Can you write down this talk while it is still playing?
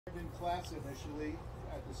class initially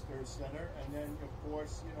at the Stuhr Center, and then of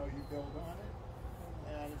course, you know, you build on it.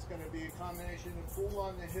 And it's going to be a combination of Pool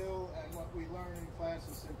on the Hill and what we learn in class,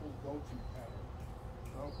 a simple go-to pattern.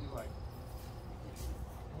 I hope you like it.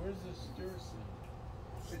 Where's the Stuhr Center?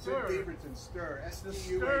 It's in Beaverton, Stuhr, The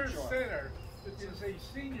S-T-U-H-R. Stuhr Center is a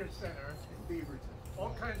senior center. In Beaverton.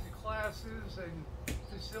 All kinds of classes and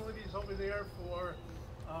facilities over there for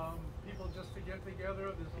people just to get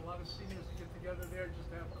together. There's a lot of seniors that get together there just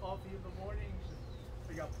to have coffee in the mornings. And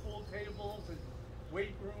they got pool tables and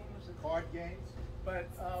weight rooms and Card games. But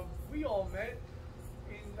we all met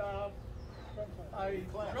in a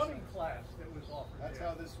drumming class that was offered. That's there.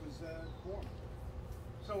 how this was formed.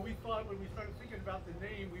 So we thought, when we started thinking about the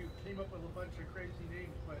name, we came up with a bunch of crazy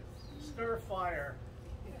names, but Stir Fire.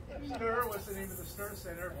 Stir was the name of the Stuhr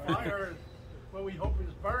Center. Fire is what we hope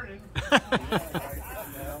is burning.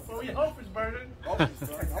 What we hope is burning. Hope it's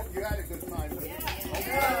burning. Hope you had a good time. This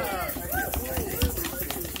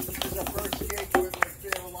is our first gig. We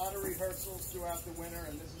did a lot of rehearsals throughout the winter,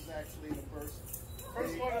 and this is actually the first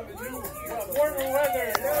one of the new warmer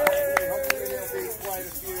weather. Hopefully there'll be quite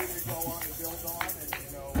a few to go on and build on, and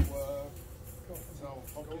you know, so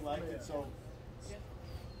hope you like it. So,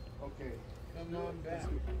 okay. Come on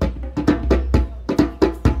down.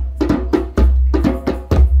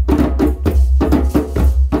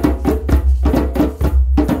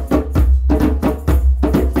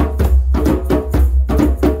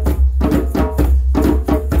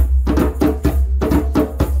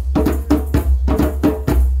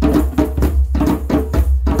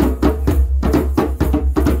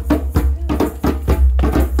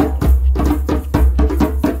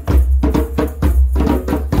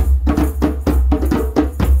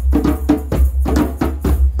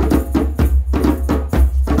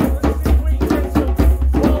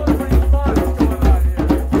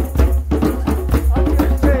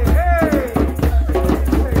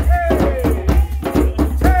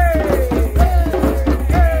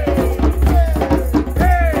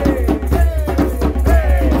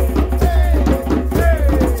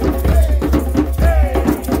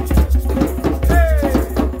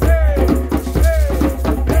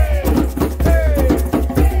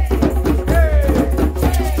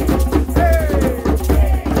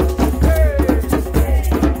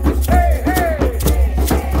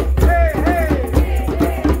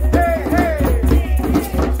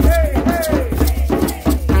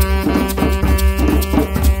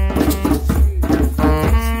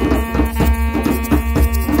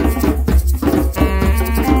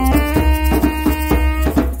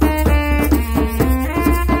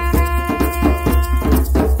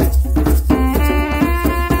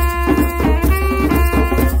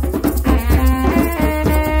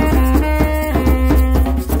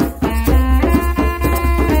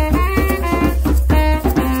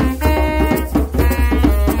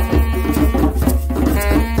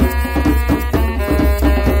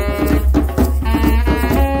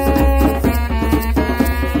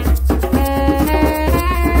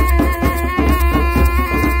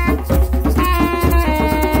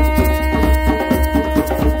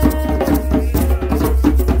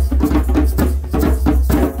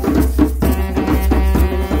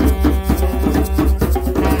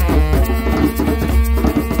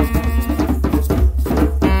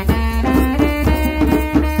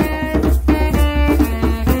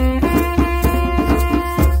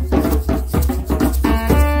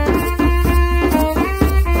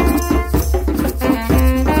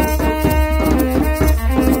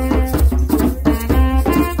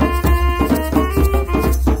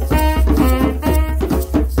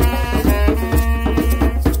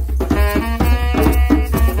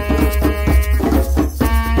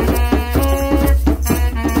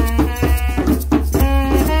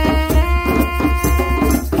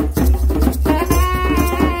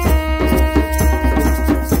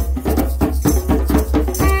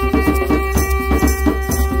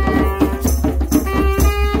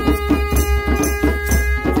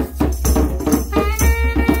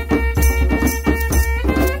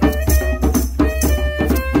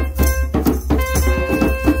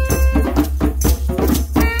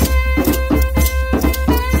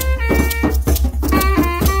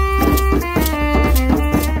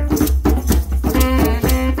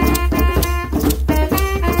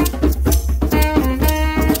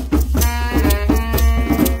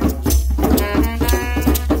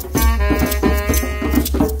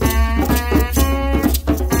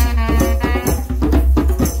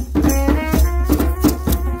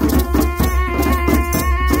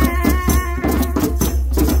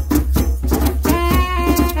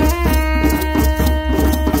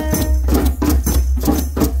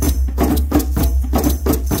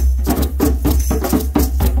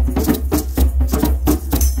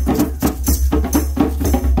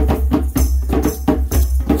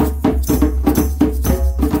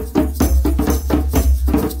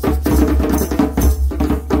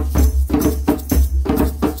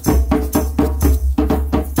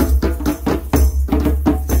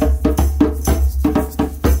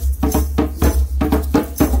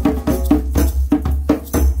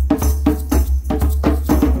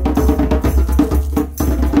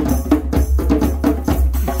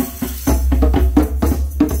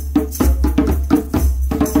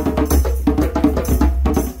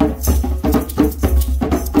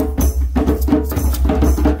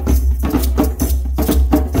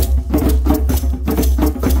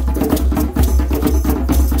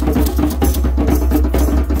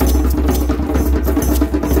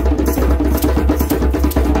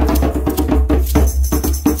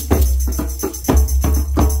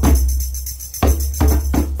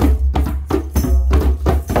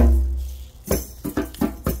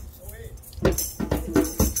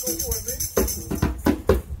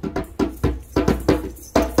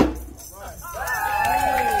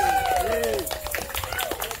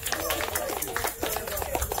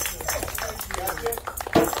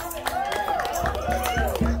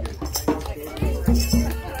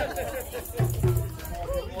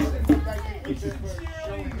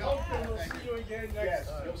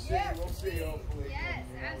 see, hopefully. Yes,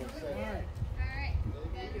 absolutely. All right.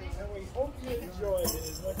 Good. And we hope you enjoyed it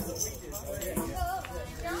as much as we